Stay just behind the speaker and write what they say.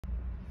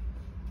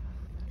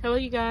Hello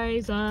you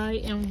guys, I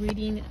am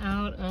reading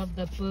out of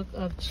the book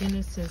of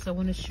Genesis. I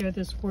want to share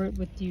this word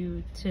with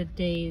you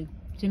today.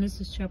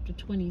 Genesis chapter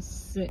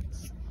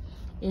 26,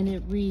 and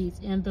it reads,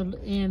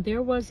 and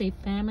there was a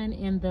famine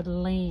in the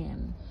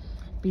land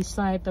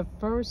beside the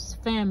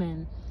first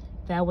famine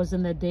that was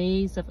in the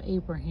days of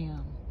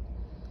Abraham.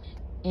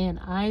 And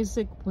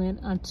Isaac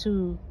went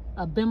unto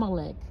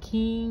Abimelech,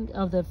 king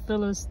of the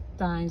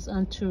Philistines,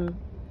 unto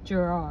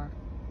Gerar.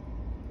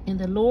 And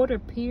the Lord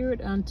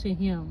appeared unto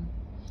him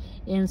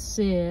and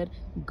said,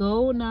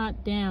 Go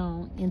not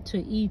down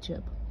into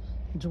Egypt,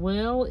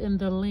 dwell in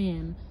the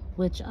land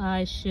which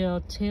I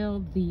shall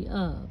tell thee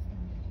of.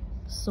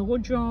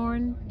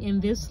 Sojourn in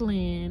this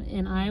land,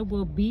 and I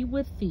will be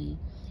with thee,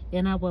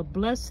 and I will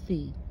bless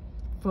thee.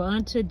 For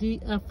unto thee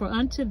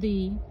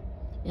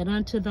and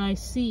unto thy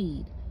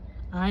seed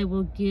I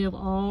will give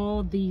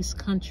all these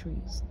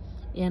countries,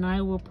 and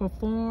I will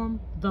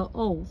perform the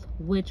oath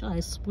which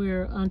I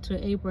swear unto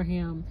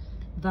Abraham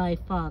thy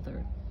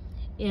father.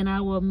 And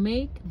I will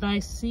make thy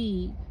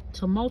seed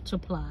to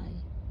multiply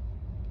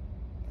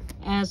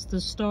as the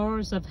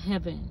stars of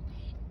heaven,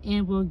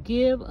 and will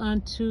give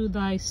unto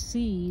thy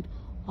seed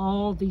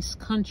all these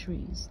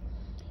countries.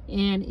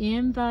 And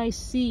in thy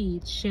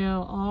seed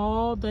shall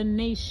all the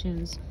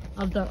nations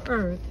of the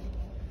earth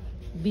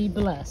be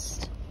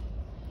blessed,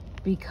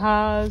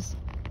 because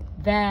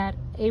that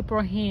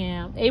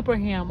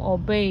Abraham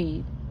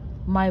obeyed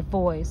my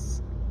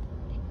voice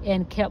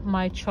and kept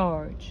my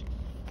charge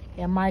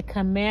and my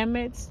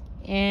commandments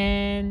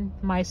and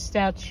my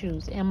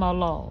statutes and my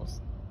laws.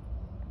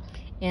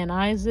 And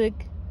Isaac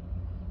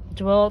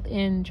dwelt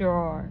in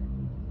Gerar.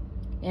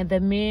 And the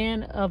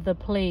men of the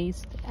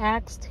place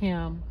asked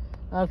him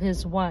of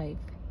his wife.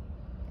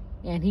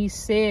 And he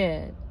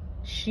said,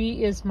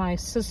 She is my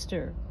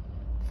sister.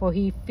 For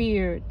he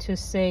feared to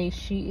say,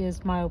 She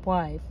is my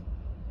wife,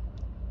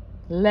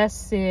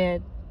 lest,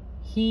 said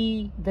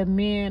he, the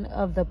men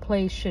of the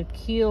place should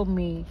kill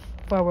me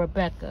for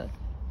Rebekah,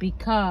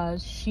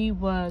 because she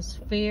was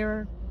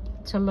fair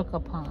to look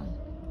upon.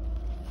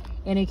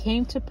 And it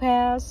came to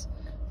pass,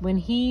 when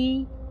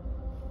he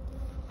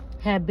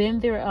had been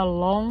there a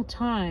long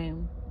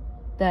time,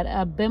 that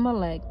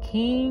Abimelech,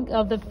 king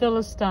of the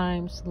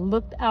Philistines,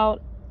 looked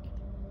out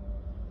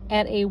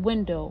at a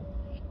window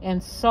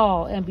and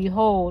saw, and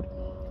behold,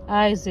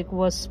 Isaac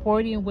was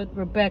sporting with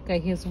Rebekah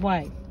his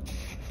wife.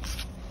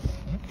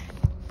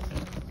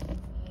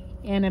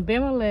 And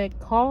Abimelech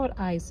called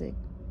Isaac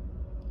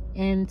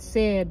and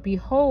said,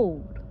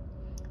 Behold,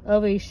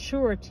 of a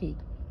surety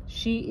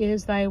she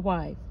is thy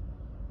wife.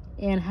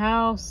 And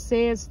how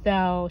sayest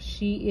thou,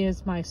 She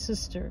is my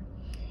sister?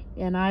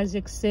 And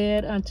Isaac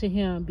said unto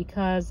him,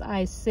 Because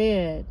I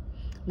said,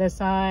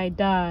 Lest I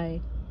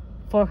die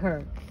for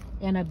her.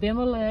 And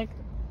Abimelech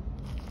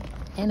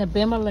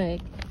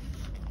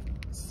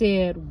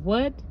said,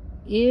 What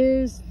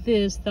is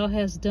this thou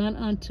hast done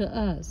unto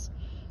us?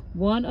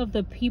 One of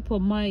the people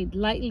might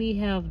lightly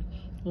have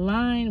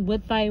lain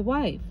with thy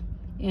wife,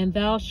 and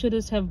thou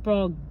shouldest have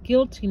brought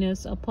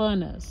guiltiness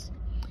upon us.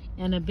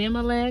 And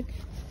Abimelech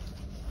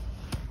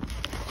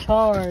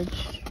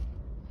charged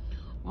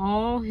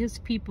all his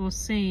people,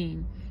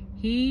 saying,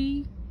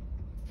 He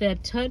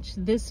that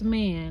touched this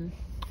man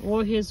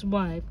or his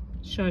wife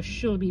shall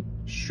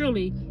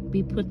surely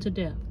be put to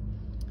death.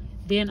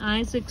 Then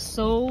Isaac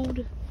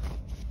sowed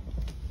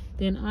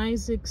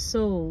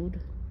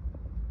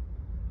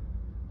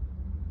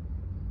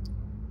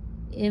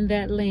in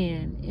that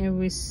land, and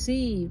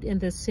received in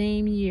the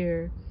same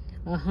year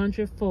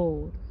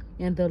 100-fold,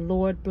 and the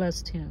Lord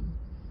blessed him.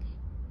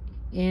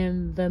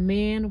 And the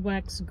man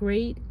waxed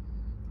great,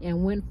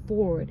 and went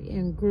forward,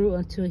 and grew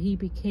until he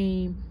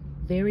became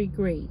very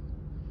great.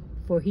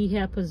 For he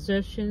had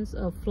possessions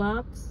of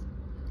flocks,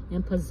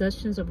 and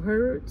possessions of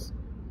herds,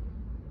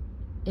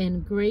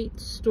 and great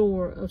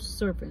store of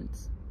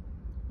servants.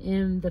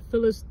 And the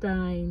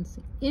Philistines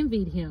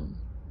envied him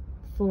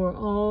for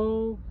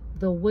all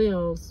the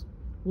wells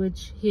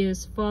which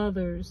his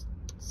father's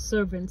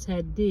servants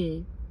had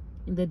digged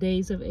in the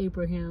days of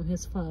Abraham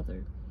his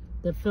father.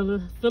 The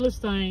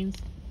Philistines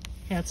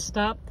had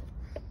stopped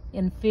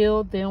and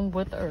filled them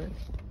with earth.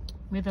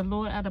 May the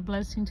Lord add a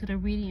blessing to the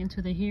reading and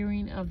to the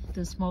hearing of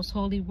this most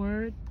holy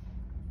word.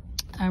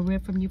 I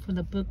read from you from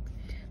the book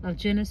of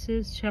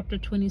Genesis, chapter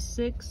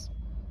 26,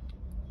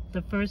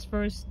 the first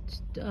verse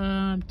to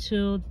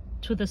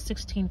the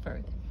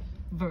 16th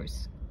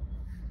verse.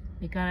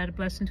 May God add a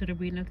blessing to the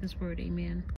reading of this word. Amen.